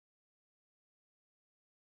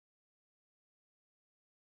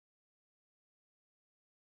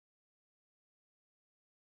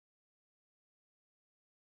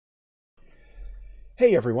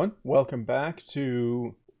Hey everyone, welcome back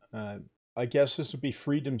to, I guess this would be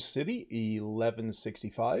Freedom City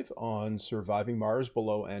 1165 on Surviving Mars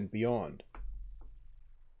Below and Beyond.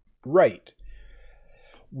 Right.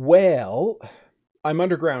 Well, I'm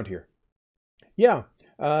underground here. Yeah,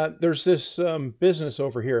 there's this business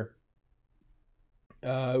over here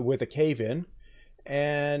with a cave-in,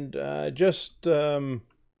 and just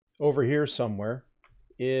over here somewhere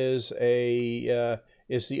is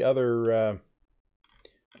is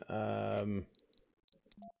um,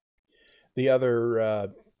 the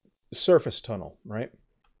other surface tunnel, right?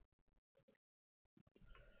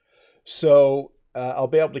 So I'll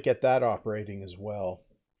be able to get that operating as well,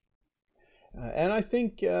 and I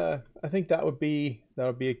think that would be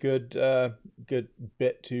a good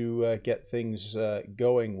bit to get things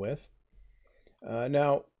going with.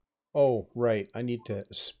 Now, oh right, I need to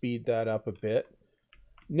speed that up a bit.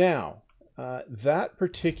 Now, that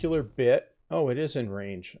particular bit, oh, it is in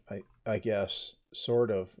range. I guess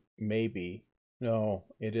sort of, maybe. No,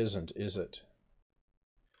 it isn't, is it?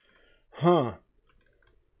 Huh.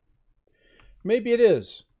 Maybe it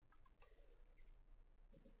is.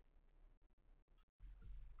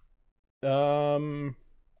 Um,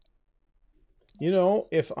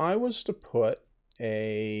 if I was to put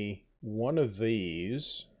a one of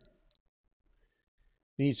these,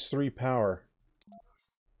 needs 3 power.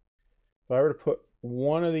 If I were to put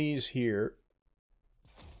one of these here,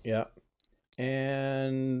 yeah,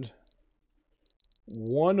 and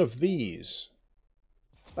one of these,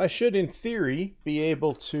 I should, in theory, be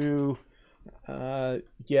able to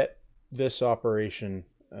get this operation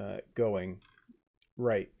going.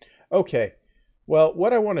 Right. Okay. Well,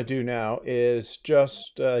 what I want to do now is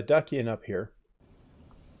just duck in up here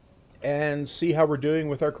and see how we're doing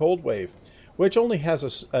with our cold wave, which only has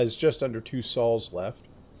us as just under 2 sols left,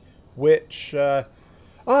 which, we're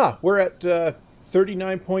at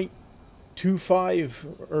 39.25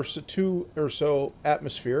 or so, 2 or so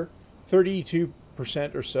atmosphere, 32%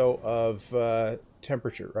 or so of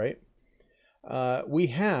temperature, right? We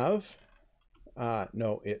have,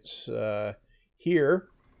 no, it's here.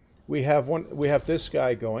 We have this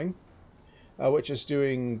guy going, which is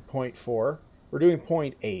doing 0.4. We're doing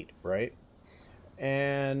 0.8, right?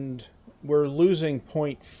 And we're losing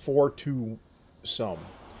 0.42 some.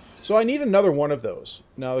 So I need another one of those.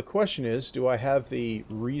 Now the question is, do I have the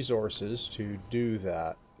resources to do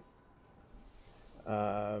that?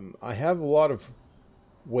 I have a lot of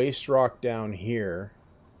waste rock down here.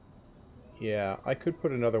 Yeah, I could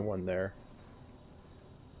put another one there.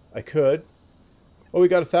 I could. Oh, we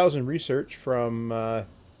got 1,000 research from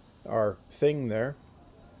our thing there.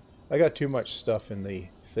 I got too much stuff in the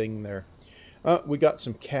thing there. We got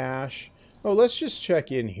some cash. Oh, let's just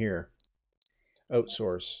check in here.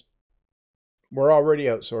 Outsource. We're already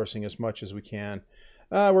outsourcing as much as we can.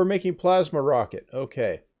 We're making plasma rocket.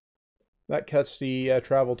 Okay. That cuts the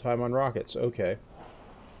travel time on rockets. Okay.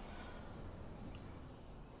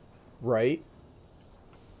 Right.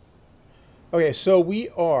 Okay, so we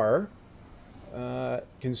are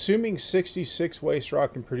consuming 66 waste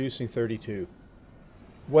rock and producing 32.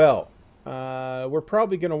 Well, we're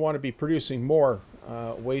probably going to want to be producing more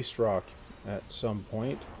waste rock at some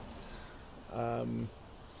point.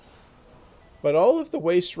 But all of the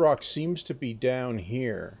waste rock seems to be down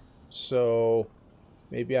here. So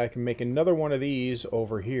maybe I can make another one of these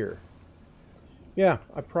over here. Yeah,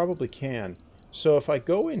 I probably can. So if I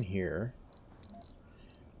go in here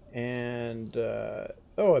and...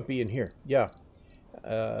 oh, I'd be in here. Yeah.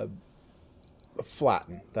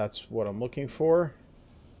 Flatten. That's what I'm looking for.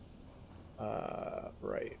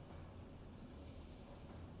 Right.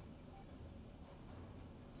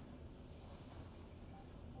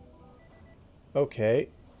 Okay.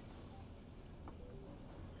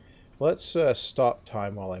 Let's stop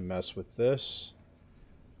time while I mess with this.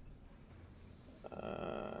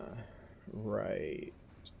 Right.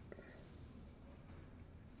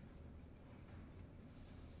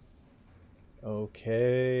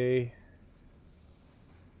 Okay.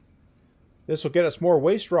 This will get us more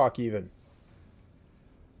waste rock even.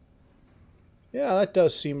 Yeah, that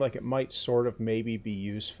does seem like it might sort of maybe be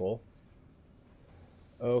useful.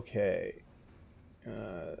 Okay.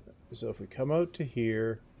 So if we come out to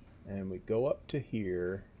here and we go up to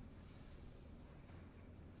here.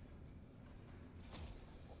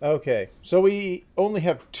 Okay, so we only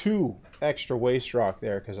have 2 extra waste rock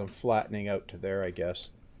there because I'm flattening out to there, I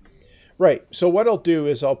guess. Right, so what I'll do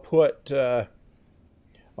is I'll put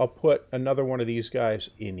another one of these guys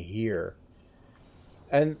in here.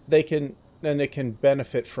 And they can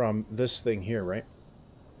benefit from this thing here, right?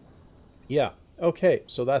 Yeah, okay,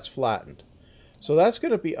 so that's flattened. So that's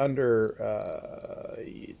going to be under,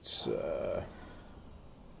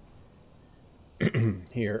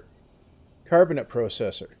 here, carbonate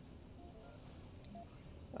processor.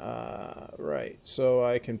 Right, so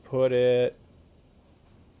I can put it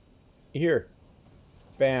here.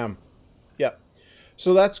 Bam. Yep.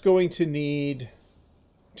 So that's going to need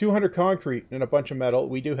 200 concrete and a bunch of metal.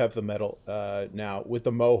 We do have the metal now with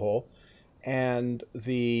the mow hole. And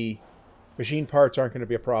the machine parts aren't going to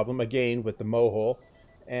be a problem, again, with the mow hole.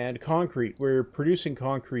 And concrete, we're producing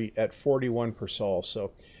concrete at 41 per sol.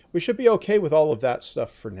 So we should be okay with all of that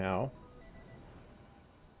stuff for now.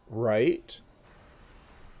 Right.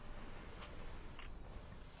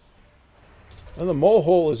 And the mow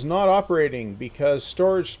hole is not operating because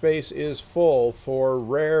storage space is full for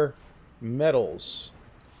rare metals.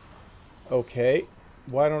 Okay,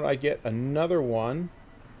 why don't I get another one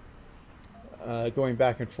going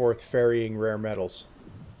back and forth ferrying rare metals?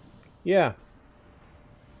 Yeah.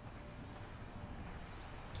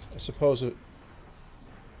 I suppose it...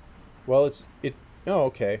 Well, it... Oh,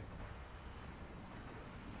 okay.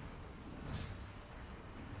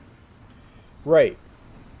 Right.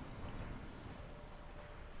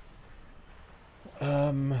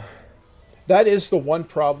 That is the one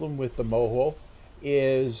problem with the mow hole,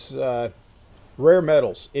 is rare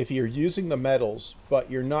metals. If you're using the metals,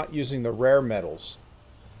 but you're not using the rare metals,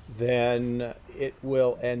 then it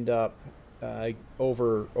will end up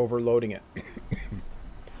overloading it.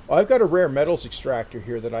 Well, I've got a rare metals extractor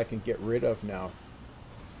here that I can get rid of now.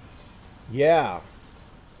 Yeah.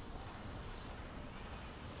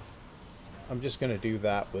 I'm just going to do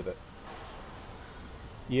that with it.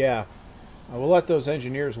 Yeah. We'll let those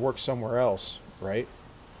engineers work somewhere else, right?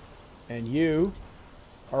 And you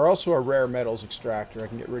are also a rare metals extractor. I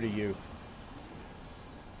can get rid of you.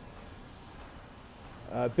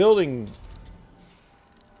 Building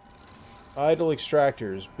idle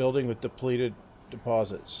extractors, building with depleted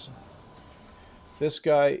deposits. This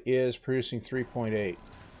guy is producing 3.8.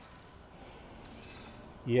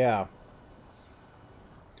 Yeah.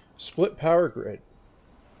 Split power grid.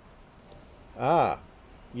 Ah.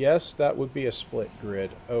 Yes, that would be a split grid.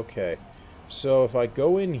 Okay. So if I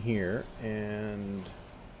go in here and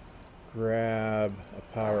grab a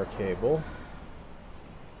power cable,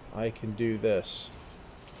 I can do this.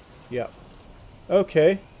 Yep.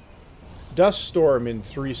 Okay. Dust storm in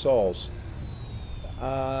 3 sols.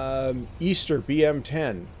 Easter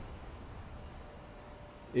BM10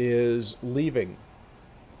 is leaving.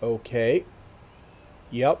 Okay.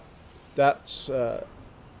 Yep. That's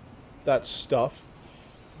stuff.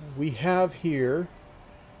 We have here,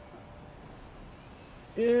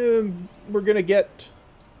 we're going to get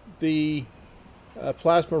the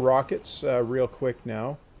plasma rockets real quick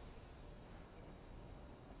now.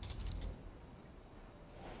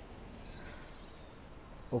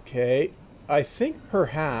 Okay, I think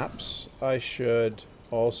perhaps I should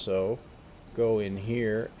also go in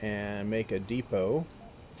here and make a depot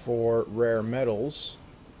for rare metals.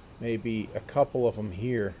 Maybe a couple of them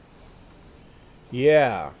here.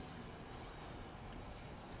 Yeah.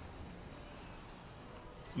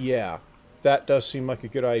 Yeah, that does seem like a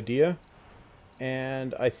good idea.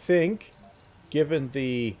 And I think, given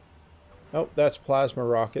the... Oh, that's plasma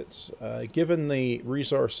rockets. Given the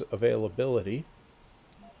resource availability,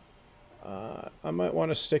 I might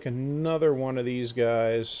want to stick another one of these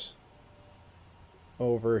guys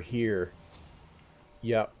over here.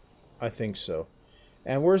 Yep, I think so.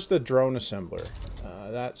 And where's the drone assembler?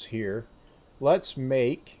 That's here. Let's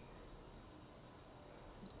make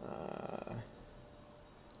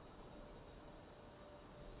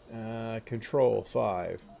control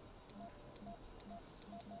 5.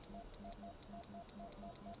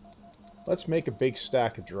 Let's make a big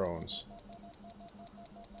stack of drones.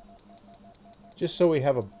 Just so we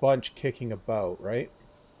have a bunch kicking about, right?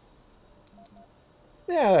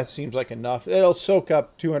 Yeah, that seems like enough. It'll soak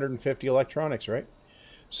up 250 electronics, right?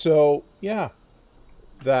 So, yeah.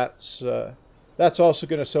 That's also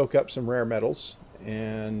going to soak up some rare metals,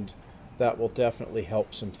 and that will definitely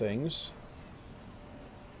help some things.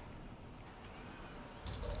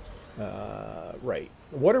 Right.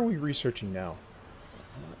 What are we researching now?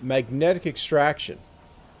 Magnetic extraction.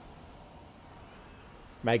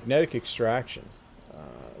 Magnetic extraction.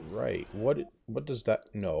 Right. What does that...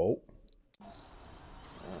 No.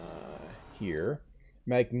 Here.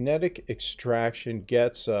 Magnetic extraction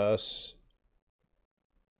gets us...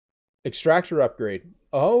 Extractor upgrade.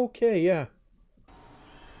 Okay, yeah.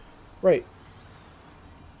 Right.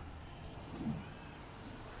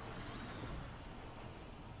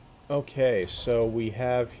 Okay, so we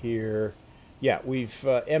have here... Yeah, we've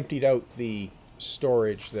emptied out the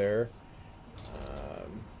storage there.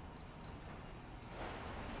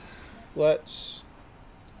 let's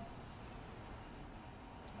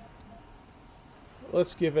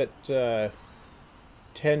give it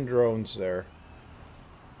 10 drones there.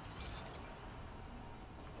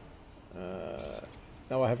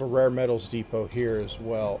 Now I have a rare metals depot here as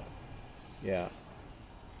well. Yeah.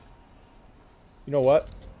 You know what?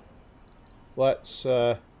 Let's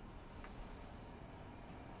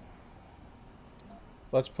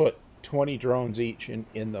put 20 drones each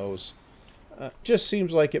in those. Just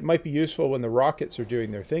seems like it might be useful when the rockets are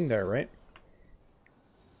doing their thing there, right?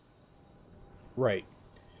 Right.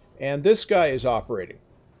 And this guy is operating.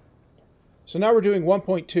 So now we're doing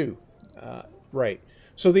 1.2. Right.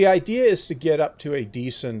 So the idea is to get up to a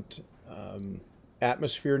decent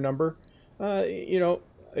atmosphere number. You know,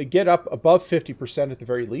 get up above 50% at the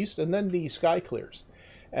very least, and then the sky clears,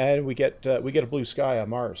 and we get a blue sky on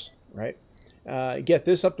Mars, right? Get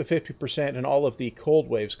this up to 50%, and all of the cold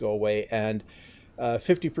waves go away, and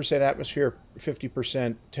 50% atmosphere,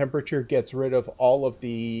 50% temperature gets rid of all of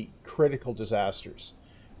the critical disasters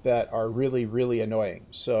that are really, really annoying.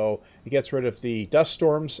 So it gets rid of the dust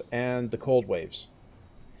storms and the cold waves.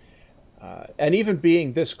 And even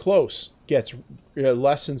being this close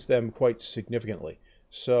lessens them quite significantly.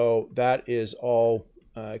 So that is all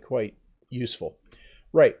quite useful.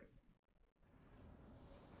 Right.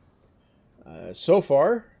 So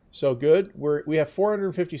far, so good. We have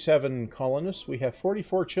 457 colonists. We have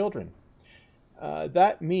 44 children.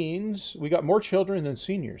 That means we got more children than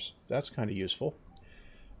seniors. That's kind of useful.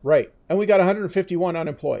 Right. And we got 151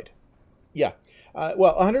 unemployed. Yeah.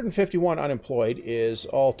 Well, 151 unemployed is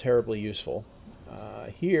all terribly useful.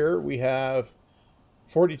 Here we have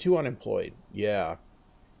 42 unemployed. Yeah.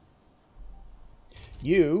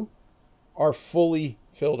 You are fully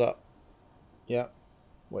filled up. Yeah.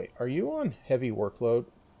 Wait, are you on heavy workload?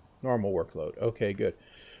 Normal workload. Okay, good.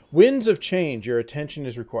 Winds of change. Your attention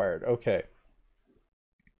is required. Okay.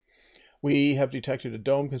 We have detected a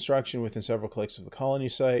dome construction within several clicks of the colony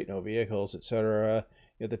site. No vehicles, etc.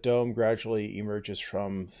 Yet the dome gradually emerges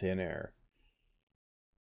from thin air.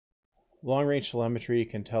 Long-range telemetry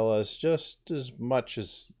can tell us just as much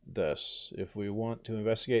as this. If we want to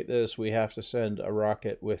investigate this, we have to send a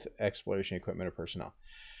rocket with exploration equipment and personnel.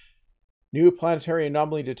 New planetary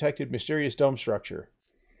anomaly detected. Mysterious dome structure.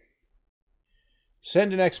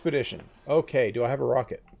 Send an expedition. Okay, do I have a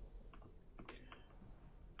rocket?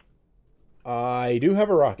 I do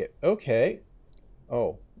have a rocket. Okay.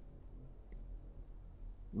 Oh.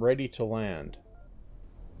 Ready to land.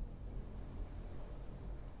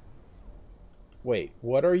 Wait,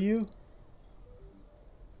 what are you?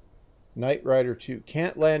 Knight Rider 2.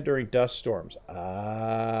 Can't land during dust storms.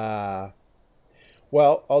 Ah.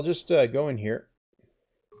 Well, I'll just go in here.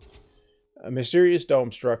 A mysterious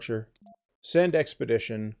dome structure. Send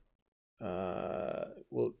expedition.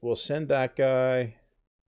 We'll send that guy.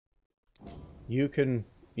 You can...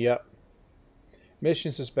 Yep.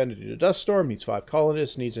 Mission suspended due to dust storm. Needs 5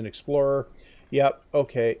 colonists. Needs an explorer. Yep.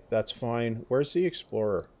 Okay, that's fine. Where's the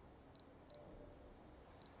explorer?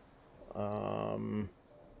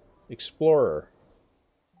 Explorer.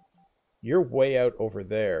 You're way out over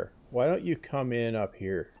there. Why don't you come in up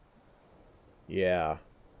here? Yeah.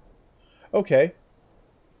 Okay.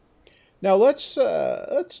 Now let's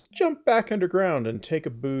jump back underground and take a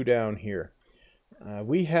boo down here.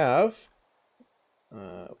 We have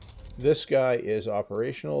this guy is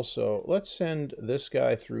operational, so let's send this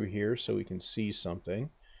guy through here so we can see something.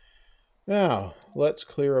 Now let's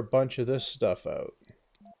clear a bunch of this stuff out.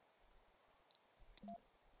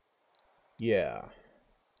 Yeah.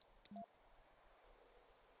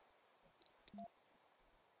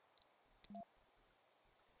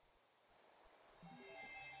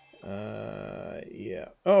 Yeah.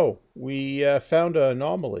 Oh, we found an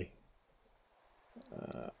anomaly.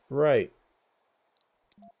 Right.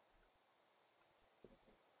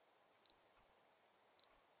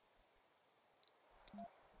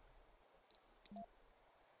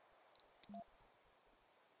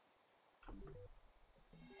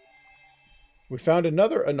 We found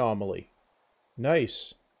another anomaly.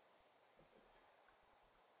 Nice.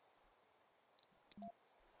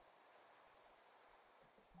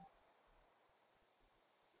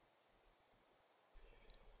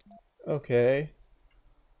 Okay.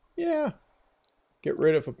 Yeah. Get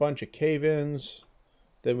rid of a bunch of cave-ins.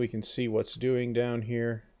 Then we can see what's doing down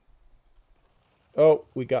here. Oh,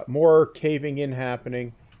 we got more caving in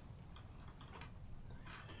happening.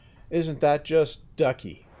 Isn't that just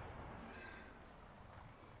ducky?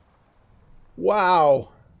 Wow.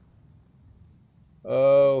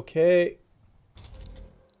 Okay.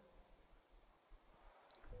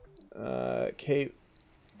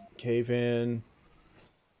 Cave in.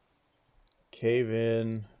 Cave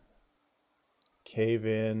in. Cave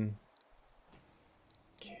in.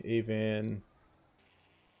 Cave in.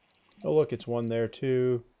 Oh, look, it's one there,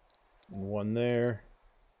 too. And one there.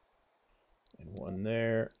 And one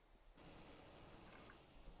there.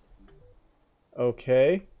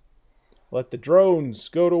 Okay. Let the drones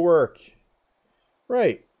go to work.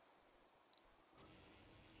 Right.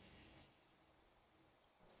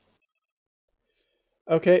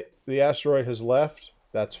 Okay, the asteroid has left.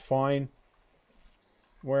 That's fine.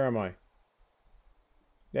 Where am I?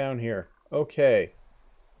 Down here. Okay.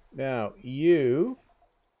 Now, you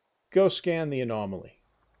go scan the anomaly.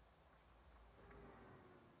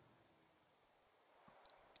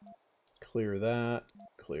 Clear that.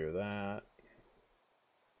 Clear that.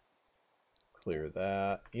 Clear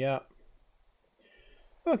that. Yeah.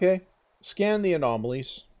 Okay. Scan the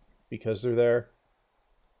anomalies because they're there.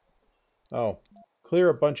 Oh. Clear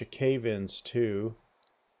a bunch of cave-ins, too.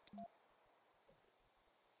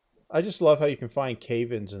 I just love how you can find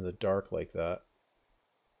cave-ins in the dark like that.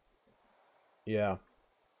 Yeah.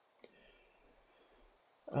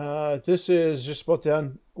 This is just about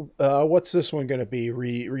done. What's this one going to be?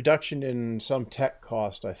 Reduction in some tech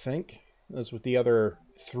cost, I think. That's what the other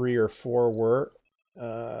 3 or 4 were.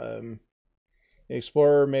 The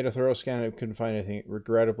Explorer made a thorough scan and couldn't find anything.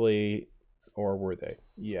 Regrettably, or were they?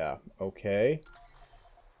 Yeah, okay.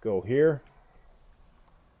 Go here.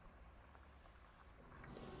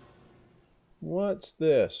 What's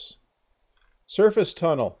this? Surface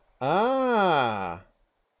tunnel. Ah!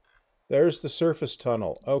 There's the surface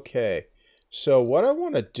tunnel. Okay. So what I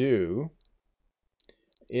want to do,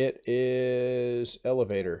 it is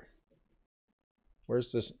elevator.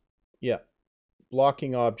 Where's this? Yeah.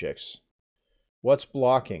 Blocking objects. What's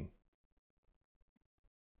blocking?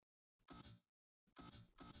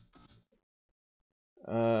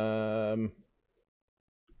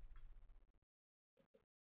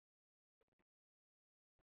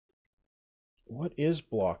 What is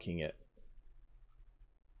blocking it?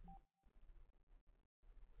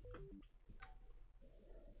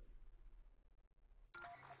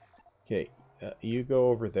 Okay, you go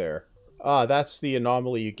over there. Ah, that's the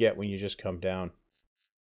anomaly you get when you just come down.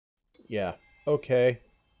 Yeah, okay.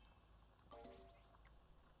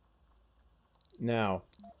 Now,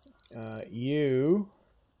 you...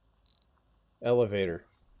 Elevator.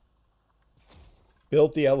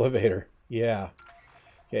 Build the elevator. Yeah.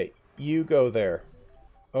 Okay, you go there.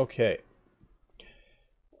 Okay.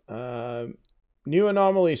 New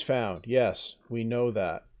anomalies found. Yes, we know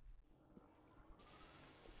that.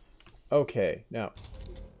 Okay, now,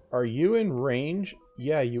 are you in range?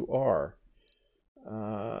 Yeah, you are.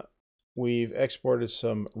 We've exported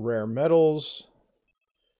some rare metals.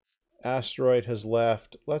 Asteroid has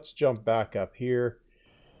left. Let's jump back up here.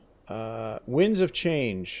 Winds of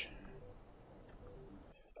change.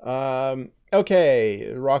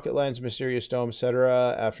 Okay. Rocket lands, mysterious dome,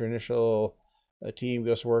 etc. After initial team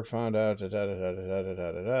goes to work, found out. Da, da, da, da, da, da,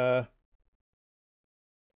 da, da, da.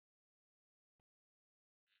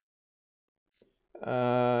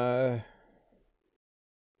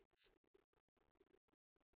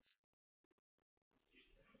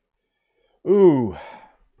 Ooh.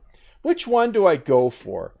 Which one do I go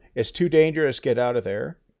for? It's too dangerous. Get out of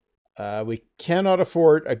there. We cannot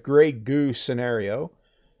afford a gray goo scenario.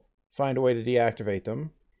 Find a way to deactivate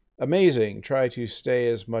them. Amazing. Try to stay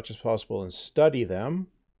as much as possible and study them.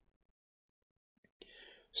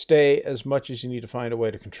 Stay as much as you need to find a way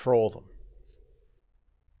to control them.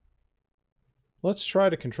 Let's try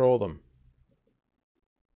to control them.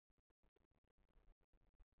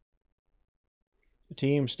 The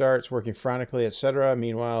team starts working frantically, etc.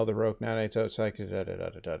 Meanwhile, the rogue nanites outside.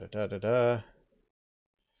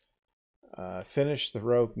 Finish the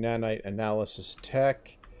rogue nanite analysis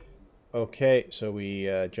tech. Okay, so we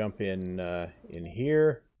jump in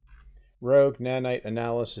here. Rogue nanite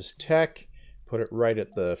analysis tech. Put it right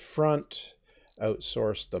at the front.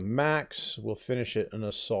 Outsource the max. We'll finish it in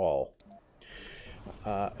a sol.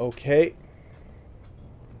 Okay.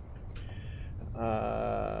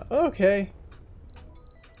 Okay.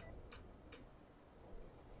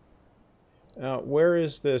 Now, where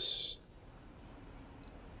is this?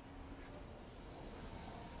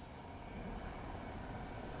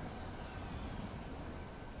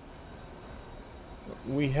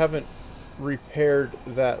 We haven't repaired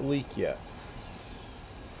that leak yet.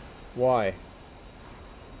 Why?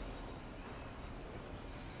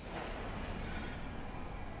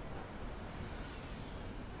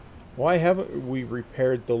 Why haven't we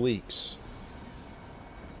repaired the leaks?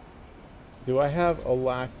 Do I have a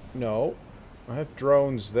lack? No. I have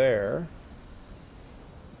drones there.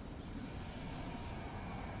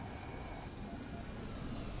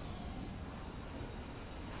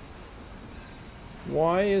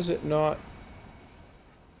 Why is it not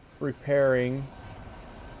repairing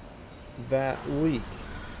that leak?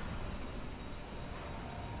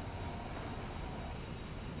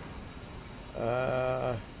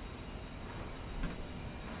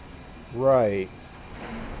 Right.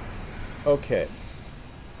 Okay.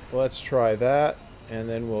 Let's try that, and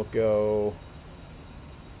then we'll go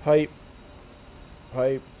pipe,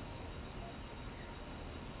 pipe,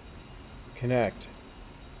 connect.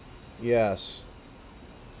 Yes.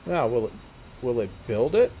 Now, will it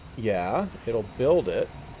build it? Yeah, it'll build it.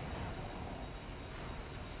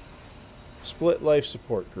 Split life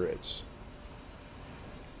support grids.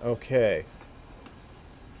 Okay.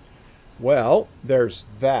 Well, there's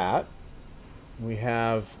that. We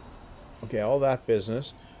have, okay, all that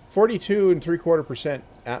business. 42.75%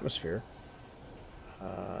 atmosphere.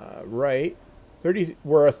 Right. 30.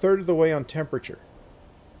 We're a third of the way on temperature.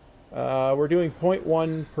 We're doing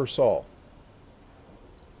 0.1 per sol.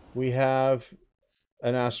 We have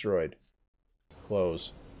an asteroid.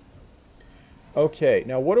 Close. Okay,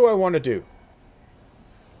 now what do I want to do?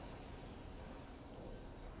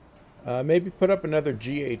 Maybe put up another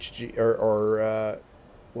GHG, or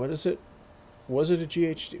what is it? Was it a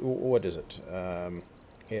GHD? What is it?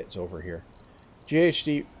 It's over here.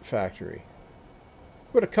 GHD factory.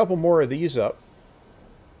 Put a couple more of these up.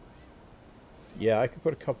 Yeah, I could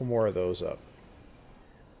put a couple more of those up.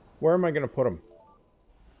 Where am I going to put them?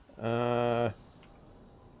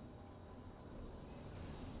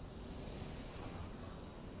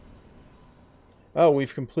 Oh,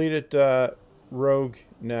 we've completed rogue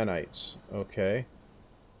nanites. Okay.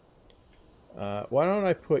 Why don't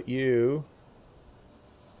I put you...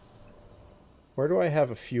 Where do I have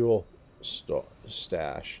a fuel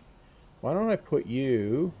stash? Why don't I put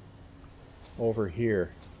you over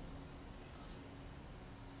here?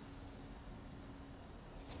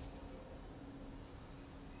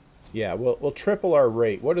 Yeah, we'll triple our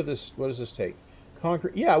rate. What does this take?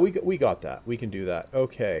 Concrete. Yeah, we got that. We can do that.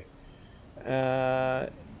 Okay.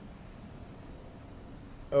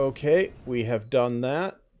 Okay, we have done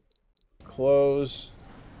that. Close.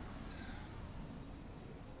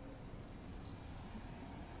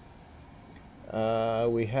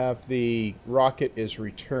 We have the rocket is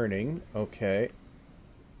returning. Okay.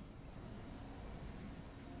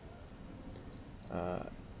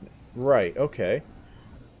 Right, okay.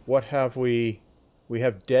 What have we... We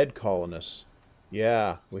have dead colonists.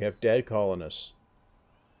 Yeah, we have dead colonists.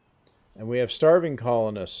 And we have starving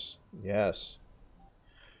colonists. Yes.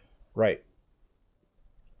 Right.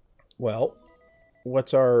 Well,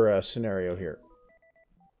 what's our scenario here?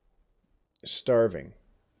 Starving.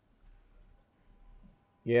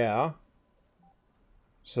 Yeah.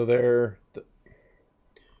 So they're...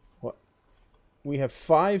 What? We have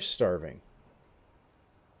 5 starving.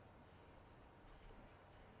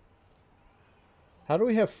 How do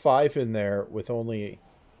we have 5 in there with only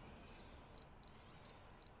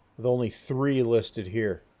 3 listed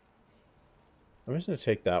here? I'm just going to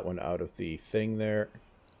take that one out of the thing there.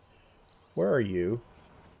 Where are you?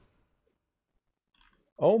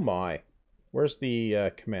 Oh my. Where's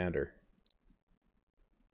the commander?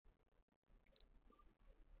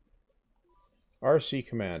 RC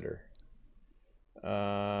commander.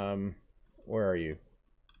 Where are you?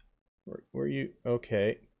 Where are you?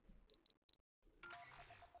 Okay.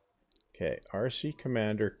 Okay, RC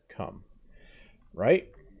commander, come. Right?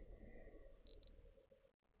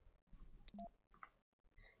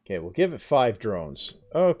 Okay, we'll give it 5 drones.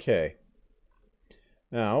 Okay.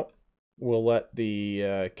 Now, we'll let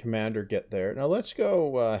the commander get there. Now, let's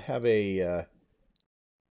go have a...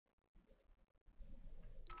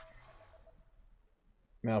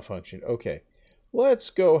 malfunction. Okay.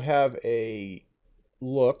 Let's go have a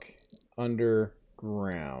look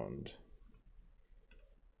underground.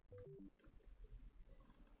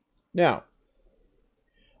 Now,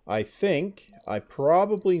 I think I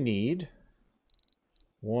probably need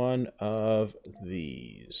one of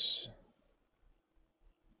these.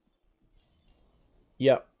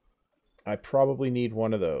 Yep. I probably need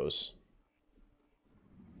one of those.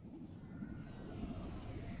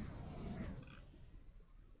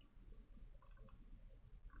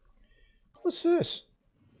 What's this?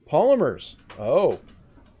 Polymers. Oh.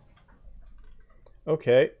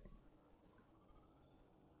 Okay.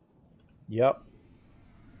 Yep.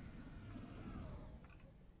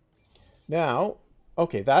 Now,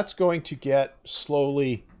 okay, that's going to get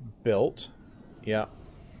slowly built. Yeah.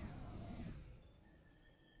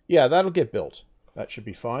 Yeah, that'll get built. That should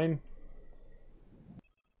be fine.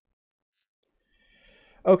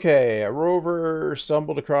 Okay, a rover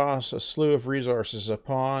stumbled across a slew of resources.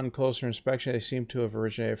 Upon closer inspection, they seem to have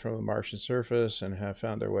originated from the Martian surface and have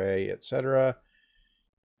found their way, etc.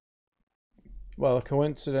 While the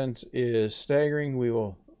coincidence is staggering,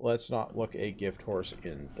 let's not look a gift horse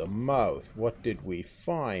in the mouth. What did we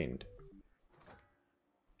find?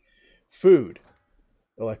 Food,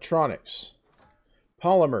 electronics,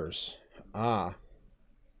 polymers. Ah,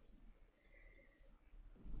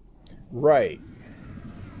 right.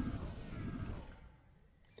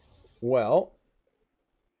 Well,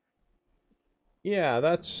 yeah,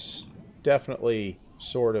 that's definitely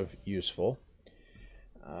sort of useful.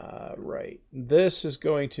 Right. This is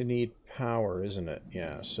going to need power, isn't it?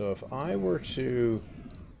 Yeah, so if I were to,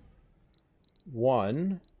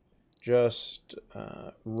 just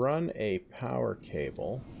run a power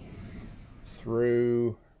cable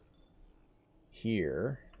through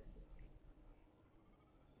here.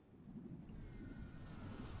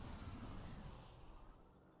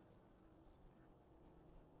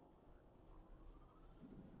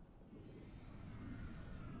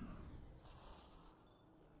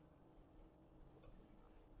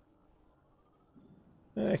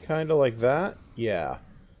 Kind of like that. Yeah.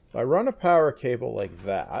 If I run a power cable like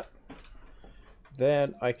that,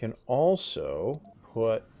 then I can also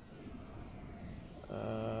put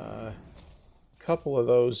a couple of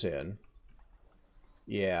those in.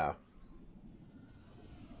 Yeah.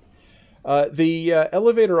 The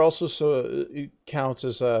elevator also counts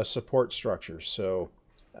as a support structure, so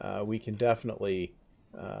we can definitely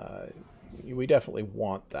we definitely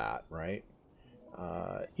want that, right?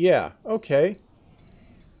 Yeah. Okay.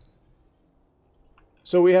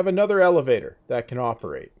 So we have another elevator that can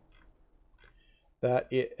operate.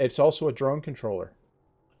 It's also a drone controller.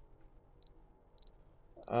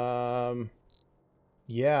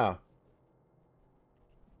 Yeah.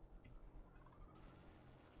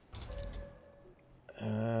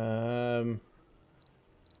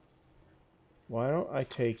 Why don't I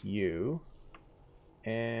take you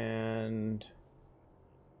and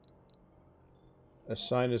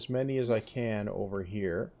assign as many as I can over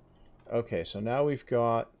here. Okay, so now we've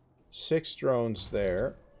got 6 drones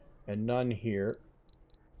there and none here.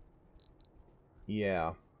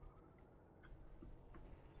 Yeah.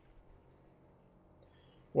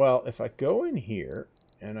 Well, if I go in here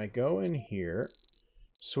and I go in here,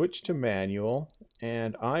 switch to manual,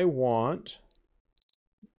 and I want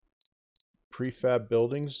prefab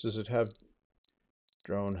buildings. Does it have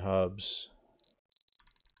drone hubs?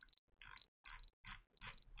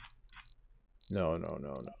 No.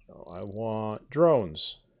 I want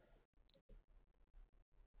drones.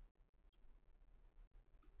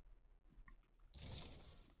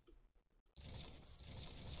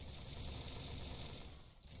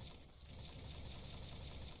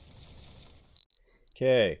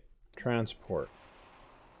 Okay, transport.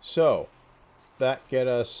 So, that got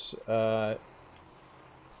us a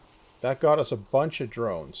bunch of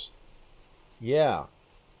drones. Yeah.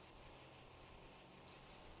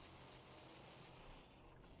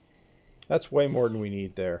 That's way more than we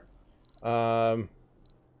need there. Yeah,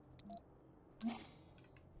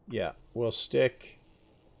 we'll stick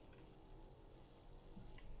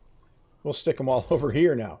them all over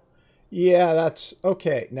here now. Yeah, that's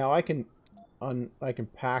okay. Now I can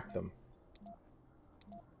pack them.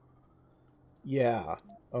 Yeah.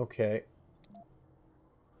 Okay.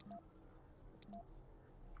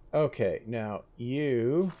 Okay. Now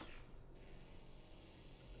you.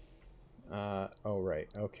 Oh right.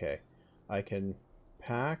 Okay. I can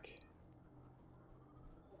pack.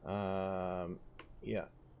 Yeah.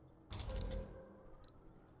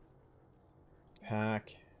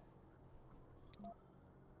 Pack.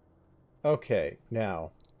 Okay.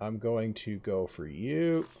 Now I'm going to go for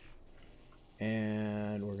you.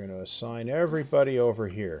 And we're going to assign everybody over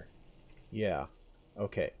here. Yeah.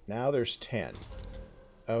 Okay. Now there's 10.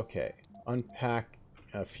 Okay. Unpack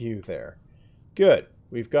a few there. Good.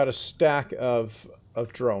 We've got a stack of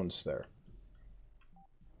drones there.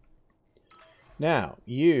 Now,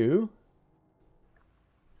 you...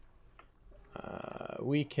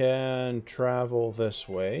 we can travel this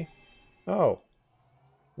way. Oh.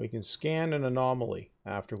 We can scan an anomaly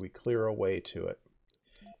after we clear a way to it.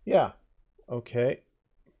 Yeah. Okay.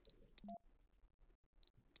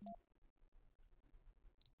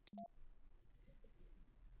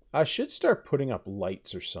 I should start putting up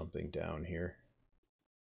lights or something down here.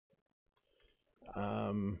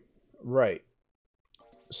 Right.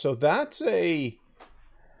 So that's a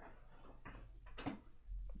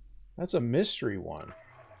mystery one.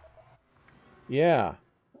 Yeah.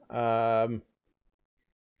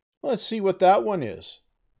 Let's see what that one is.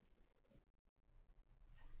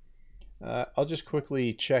 I'll just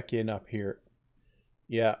quickly check in up here.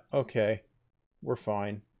 Yeah, okay. We're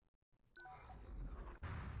fine.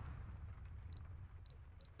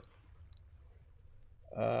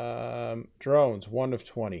 Drones, 1 of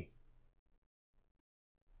 20.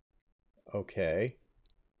 Okay.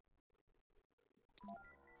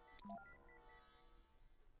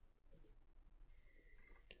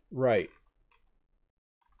 Right.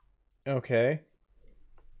 Okay.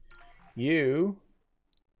 You.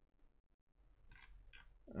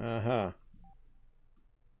 Uh-huh.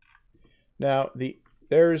 Now,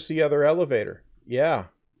 there's the other elevator. Yeah.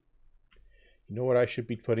 You know what I should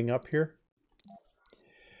be putting up here?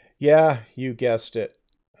 Yeah, you guessed it.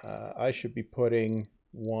 I should be putting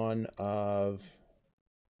one of...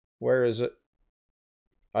 Where is it?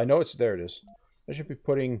 I know it's... There it is. I should be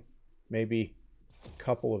putting maybe a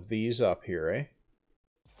couple of these up here, eh?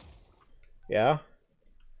 Yeah.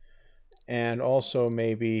 And also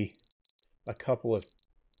maybe a couple of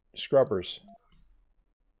scrubbers.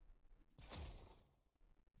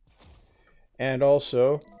 And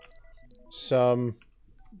also some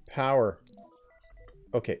power.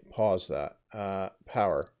 Okay, pause that.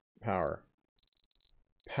 Power.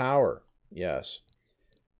 Yes.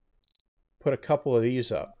 Put a couple of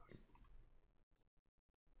these up.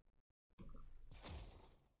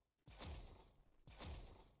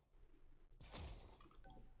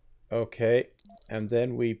 Okay, and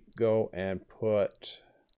then we go and put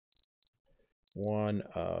one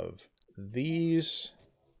of these.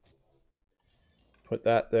 Put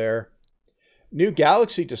that there. New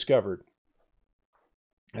galaxy discovered.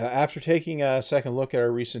 After taking a second look at our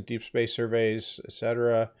recent deep space surveys,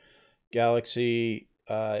 etc., galaxy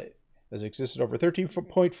has existed over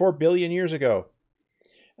 13.4 billion years ago.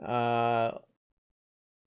 Yeah.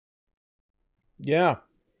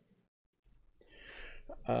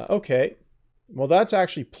 Okay. Well, that's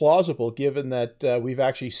actually plausible given that we've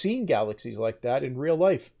actually seen galaxies like that in real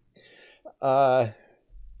life. Yeah,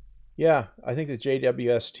 I think the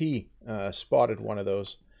JWST spotted one of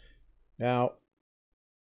those. Now,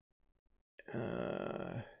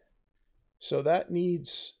 so that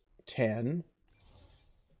needs 10.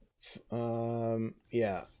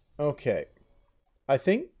 Yeah, okay. I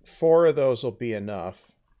think 4 of those will be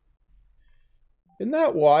enough. Isn't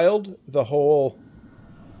that wild, the whole...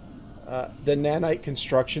 the nanite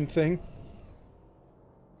construction thing?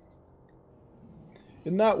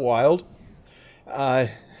 Isn't that wild?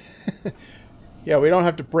 Yeah, we don't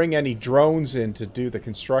have to bring any drones in to do the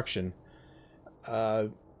construction.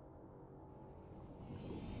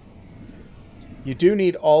 You do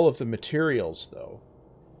need all of the materials, though.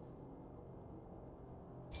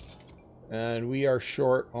 And we are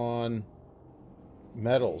short on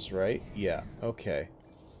metals, right? Yeah, okay.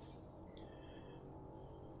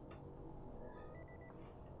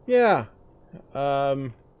 Yeah.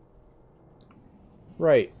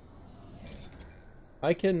 Right.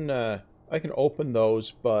 I can open those,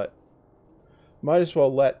 but might as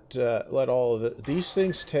well let all of these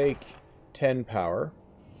things take 10 power.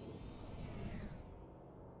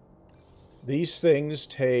 These things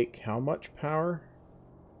take how much power?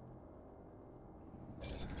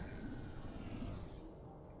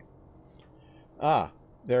 Ah,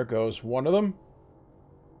 there goes one of them.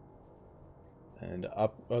 And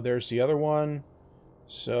up, oh, there's the other one.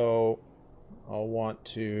 So I'll want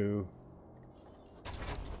to,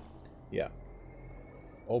 yeah,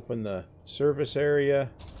 open the service area.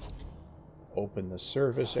 Open the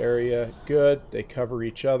service area. Good. They cover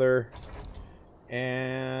each other.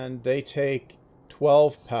 And they take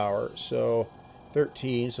 12 power. So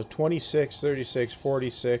 13. So 26, 36,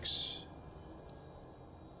 46,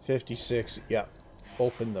 56. Yeah.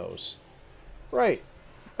 Open those. Right.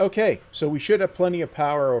 Okay. So we should have plenty of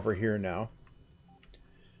power over here now.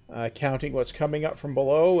 Counting what's coming up from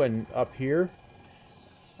below and up here.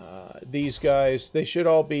 These guys, they should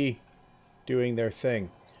all be doing their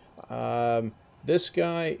thing. This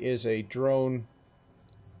guy is a drone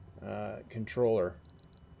controller,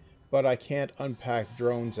 but I can't unpack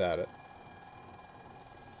drones at it.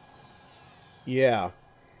 Yeah.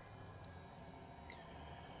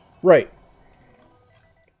 Right.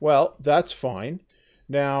 Well, that's fine.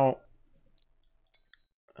 Now,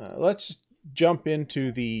 let's jump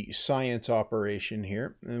into the science operation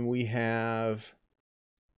here. And we have...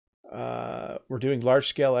 we're doing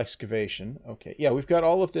large-scale excavation. Okay, yeah, we've got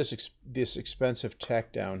all of this expensive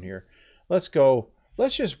tech down here. Let's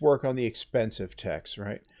just work on the expensive techs,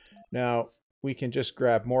 right? Now, we can just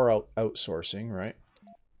grab more outsourcing, right?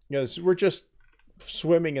 Because we're just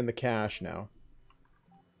swimming in the cash now.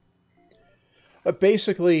 But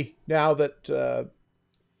basically, now that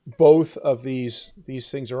both of these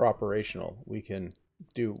things are operational. We can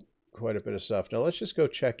do quite a bit of stuff. Now let's just go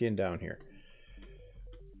check in down here.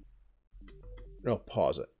 No,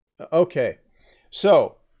 pause it. Okay,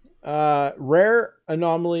 so rare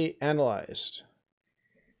anomaly analyzed.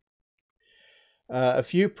 A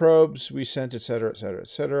few probes we sent, etc., etc.,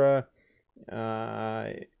 etc.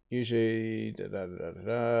 Usually,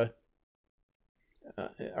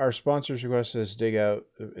 our sponsors request us dig out,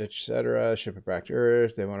 etc., ship it back to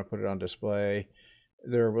Earth. They want to put it on display.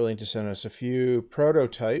 They're willing to send us a few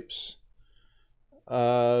prototypes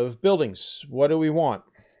of buildings. What do we want?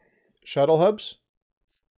 Shuttle hubs?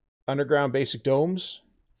 Underground basic domes?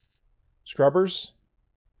 Scrubbers?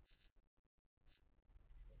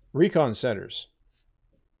 Recon centers?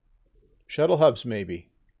 Shuttle hubs, maybe.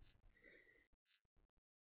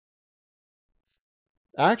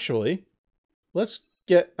 Actually, let's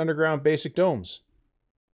get underground basic domes.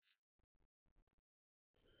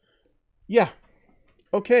 Yeah.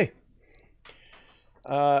 Okay.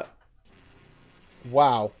 Wow.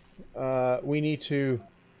 We need to...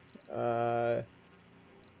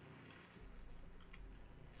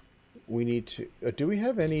 do we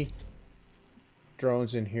have any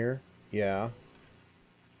drones in here? Yeah.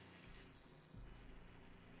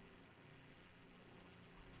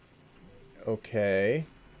 Okay.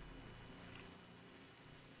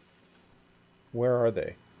 Where are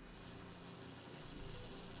they?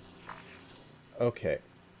 Okay.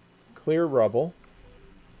 Clear rubble.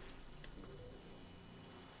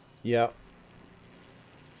 Yep.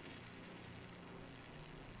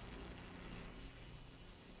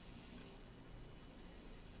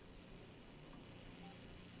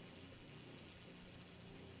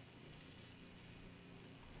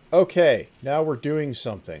 Okay, now we're doing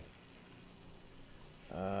something.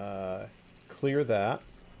 Clear that.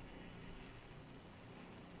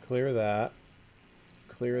 Clear that.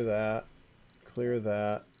 Clear that. Clear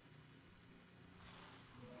that.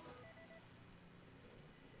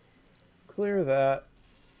 Clear that.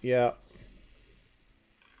 Yeah.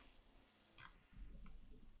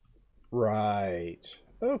 Right.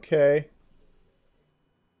 Okay.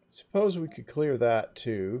 Suppose we could clear that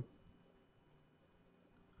too.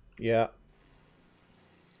 Yeah.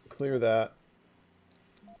 Clear that.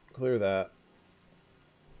 Clear that.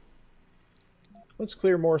 Let's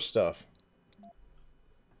clear more stuff.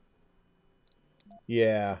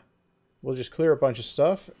 Yeah. We'll just clear a bunch of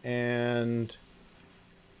stuff and...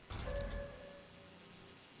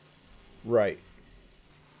 Right.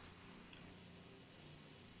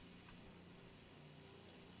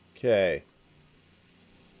 Okay.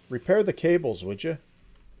 Repair the cables, would you?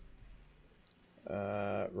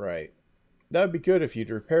 Right. That would be good if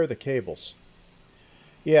you'd repair the cables.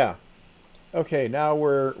 Yeah. Okay, now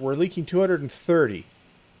we're leaking 230.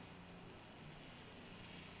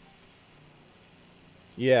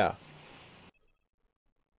 Yeah.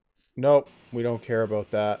 Nope, we don't care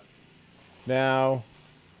about that. Now...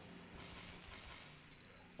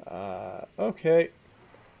 okay.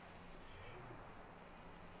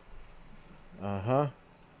 Uh-huh.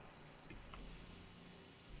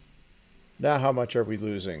 Now how much are we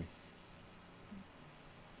losing?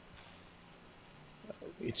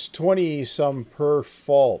 It's 20 some per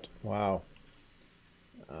fault. Wow.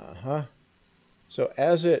 Uh-huh. So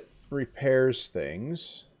as it repairs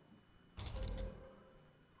things...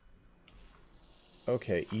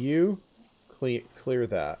 Okay, you clear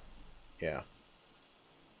that. Yeah.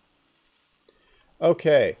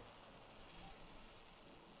 Okay.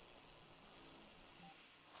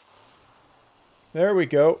 There we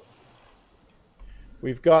go.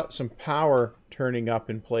 We've got some power turning up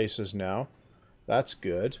in places now. That's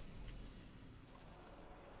good.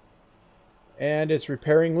 And it's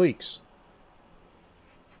repairing leaks.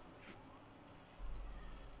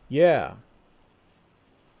 Yeah.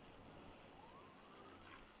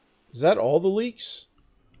 Is that all the leaks?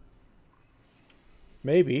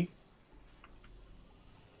 Maybe.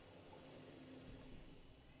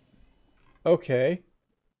 Okay.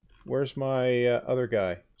 Where's my other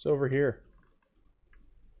guy? It's over here.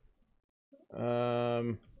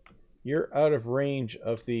 You're out of range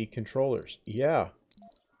of the controllers. Yeah.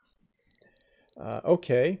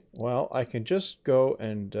 Okay. Well, I can just go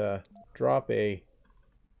and drop a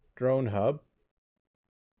drone hub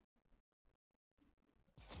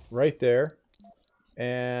right there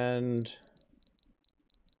and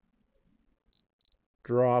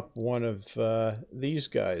drop one of these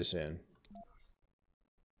guys in.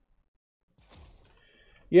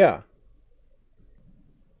 Yeah.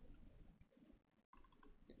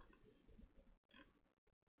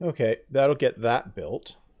 Okay, that'll get that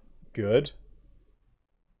built. Good.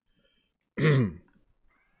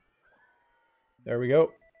 There we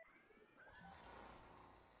go.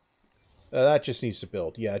 That just needs to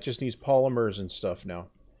build. Yeah, it just needs polymers and stuff now.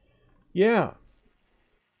 Yeah.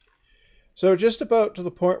 So just about to the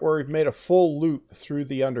point where we've made a full loop through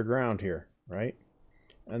the underground here, right?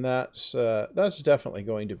 And that's definitely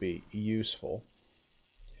going to be useful.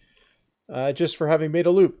 Just for having made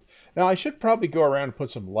a loop. Now, I should probably go around and put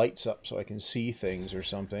some lights up so I can see things or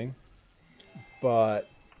something. But,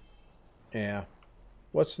 yeah.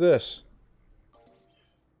 What's this?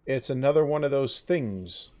 It's another one of those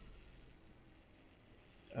things.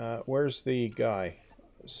 Where's the guy?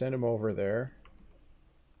 Send him over there.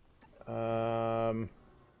 Clear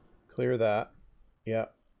that. Yeah.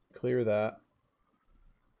 Clear that.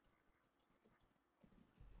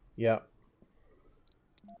 Yeah.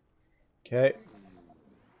 Okay.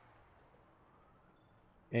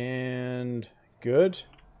 And good.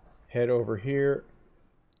 Head over here.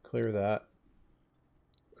 Clear that.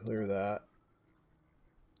 Clear that.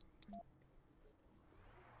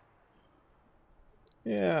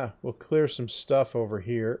 Yeah, we'll clear some stuff over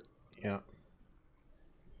here. Yeah.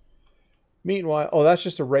 Meanwhile, oh, that's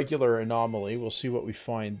just a regular anomaly. We'll see what we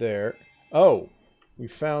find there. Oh, we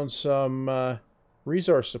found some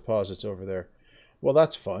resource deposits over there. Well,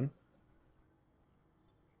 that's fun.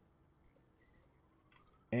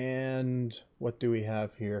 And what do we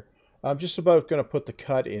have here? I'm just about going to put the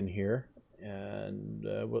cut in here, and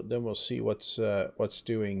then we'll see what's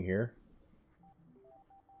doing here.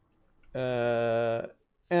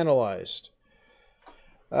 Analyzed.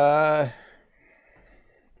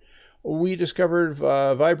 We discovered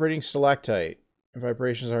vibrating stalactite.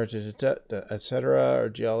 Vibrations are to detect, etc. Our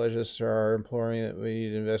geologists are imploring that we need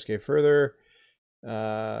to investigate further.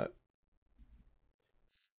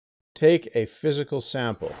 Take a physical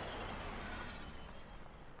sample.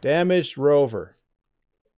 Damaged rover.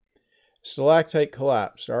 Stalactite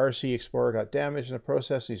collapsed. RC Explorer got damaged in the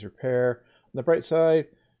process. Needs repair. On the bright side,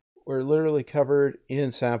 we're literally covered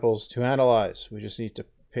in samples to analyze. We just need to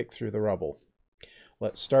pick through the rubble.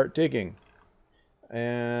 Let's start digging.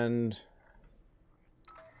 And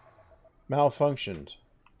malfunctioned.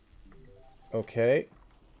 Okay.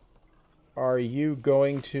 Are you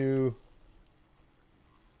going to...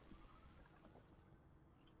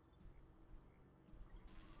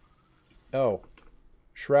 Oh.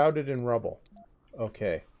 Shrouded in rubble.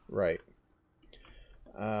 Okay. Right.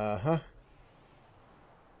 Uh-huh.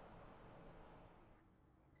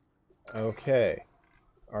 Okay.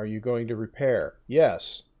 Are you going to repair?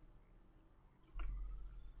 Yes.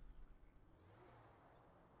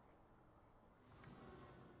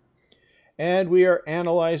 And we are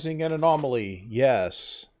analyzing an anomaly.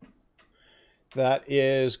 Yes. That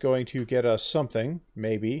is going to get us something.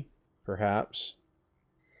 Maybe. Perhaps.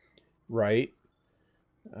 Right.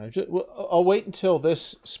 I'll wait until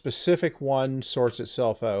this specific one sorts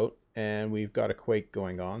itself out. And we've got a quake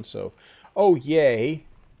going on. So, oh, yay.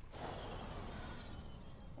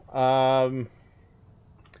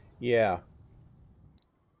 Yeah.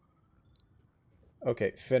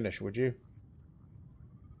 Okay, finish, would you?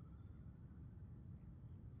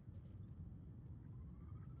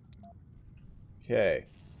 Okay.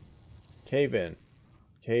 Cave in.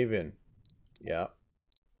 Cave in. Yeah.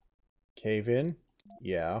 Cave in.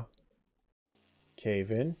 Yeah.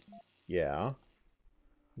 Cave in. Yeah.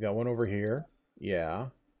 Got one over here. Yeah.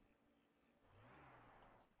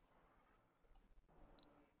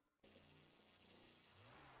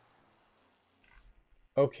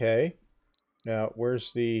 Okay. Now,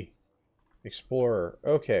 where's the explorer?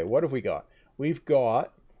 Okay, what have we got? We've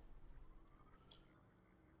got...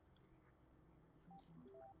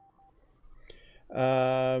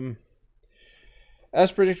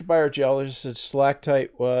 as predicted by our geologists,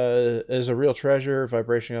 stalactite is a real treasure.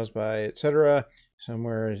 Vibration goes by, etc.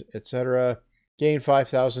 Somewhere, etc. Gain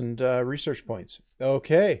 5,000 research points.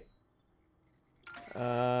 Okay.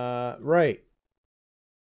 Right.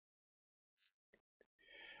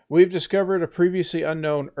 We've discovered a previously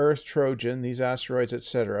unknown Earth Trojan, these asteroids,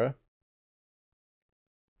 etc.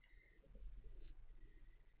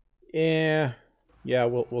 Yeah,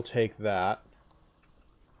 we'll take that.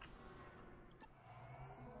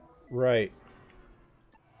 Right.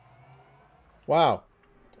 Wow.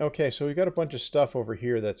 Okay, so we got a bunch of stuff over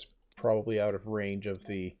here that's probably out of range of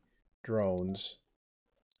the drones.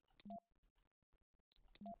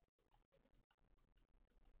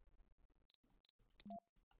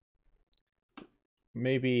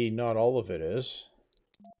 Maybe not all of it is.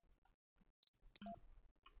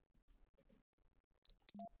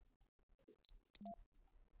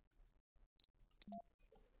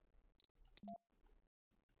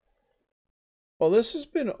 Well, this has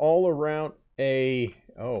been all around a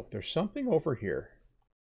Oh, there's something over here.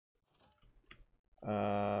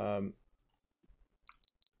 Um,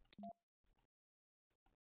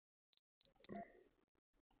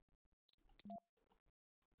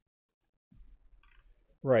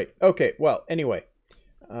 right. Okay. Well, anyway.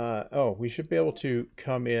 Oh, we should be able to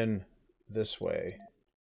come in this way.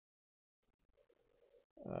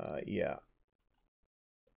 Yeah.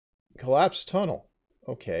 Collapsed tunnel.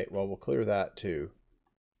 Okay. Well, we'll clear that too.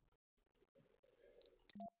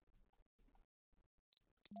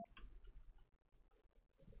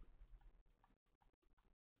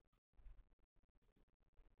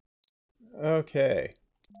 Okay.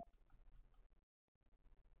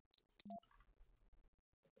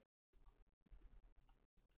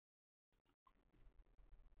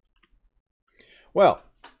 Well,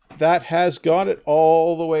 that has got it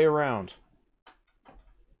all the way around.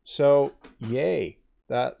 So, yay.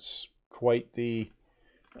 That's quite the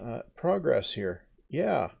progress here.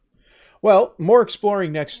 Yeah. Well, more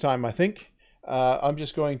exploring next time, I think. I'm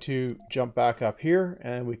just going to jump back up here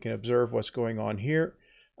and we can observe what's going on here.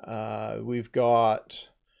 We've got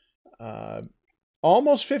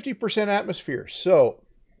almost 50% atmosphere. So,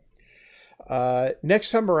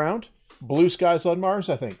 next time around, blue skies on Mars,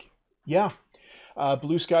 I think. Yeah.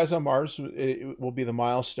 Blue skies on Mars it will be the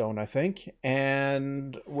milestone, I think.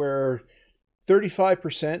 And we're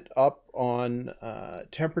 35% up on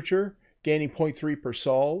temperature, gaining 0.3 per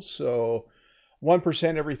sol. So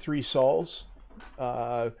 1% every 3 sols.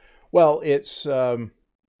 Well, it's 3%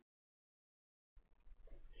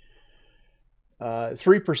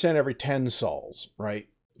 every 10 sols, right?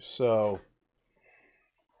 So,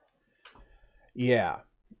 yeah.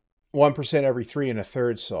 1% every 3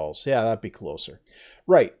 1/3 sols. Yeah, that'd be closer.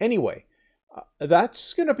 Right. Anyway,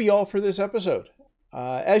 that's going to be all for this episode.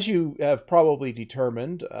 As you have probably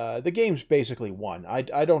determined, the game's basically won.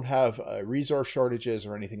 I don't have resource shortages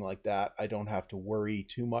or anything like that. I don't have to worry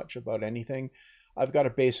too much about anything. I've got a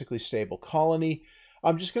basically stable colony.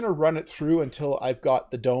 I'm just going to run it through until I've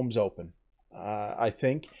got the domes open, I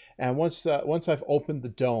think. And once I've opened the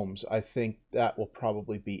domes, I think that will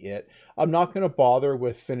probably be it. I'm not going to bother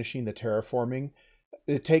with finishing the terraforming.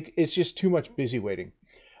 It's just too much busy waiting.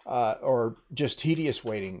 Or just tedious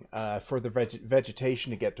waiting for the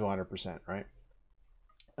vegetation to get to 100%, right?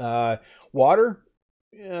 Water,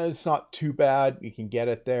 it's not too bad. You can get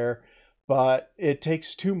it there, but it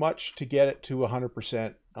takes too much to get it to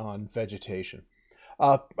 100% on vegetation.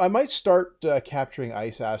 I might start capturing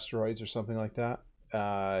ice asteroids or something like that.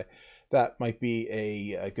 That might be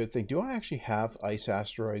a good thing. Do I actually have ice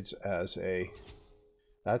asteroids as a...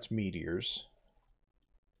 That's meteors.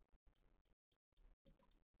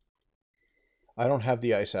 I don't have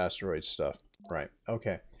the ice asteroid stuff. Right.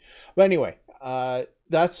 Okay. But anyway,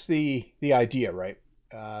 that's the idea, right?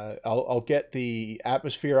 I'll get the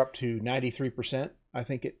atmosphere up to 93%. I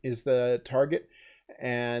think it is the target,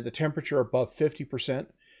 and the temperature above 50%,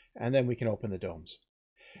 and then we can open the domes.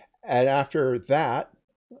 And after that,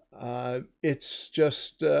 it's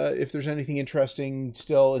just if there's anything interesting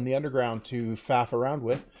still in the underground to faff around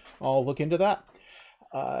with, I'll look into that.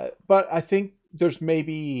 But I think there's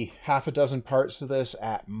maybe half a dozen parts of this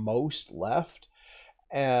at most left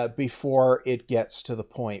before it gets to the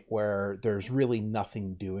point where there's really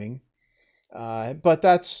nothing doing. But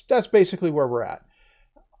that's basically where we're at.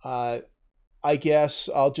 I guess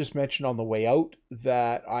I'll just mention on the way out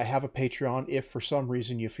that I have a Patreon if for some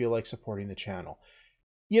reason you feel like supporting the channel.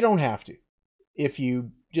 You don't have to. If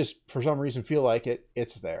you just for some reason feel like it,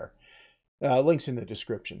 it's there. Links in the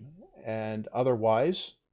description. And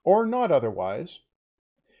otherwise, or not otherwise,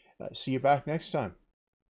 see you back next time.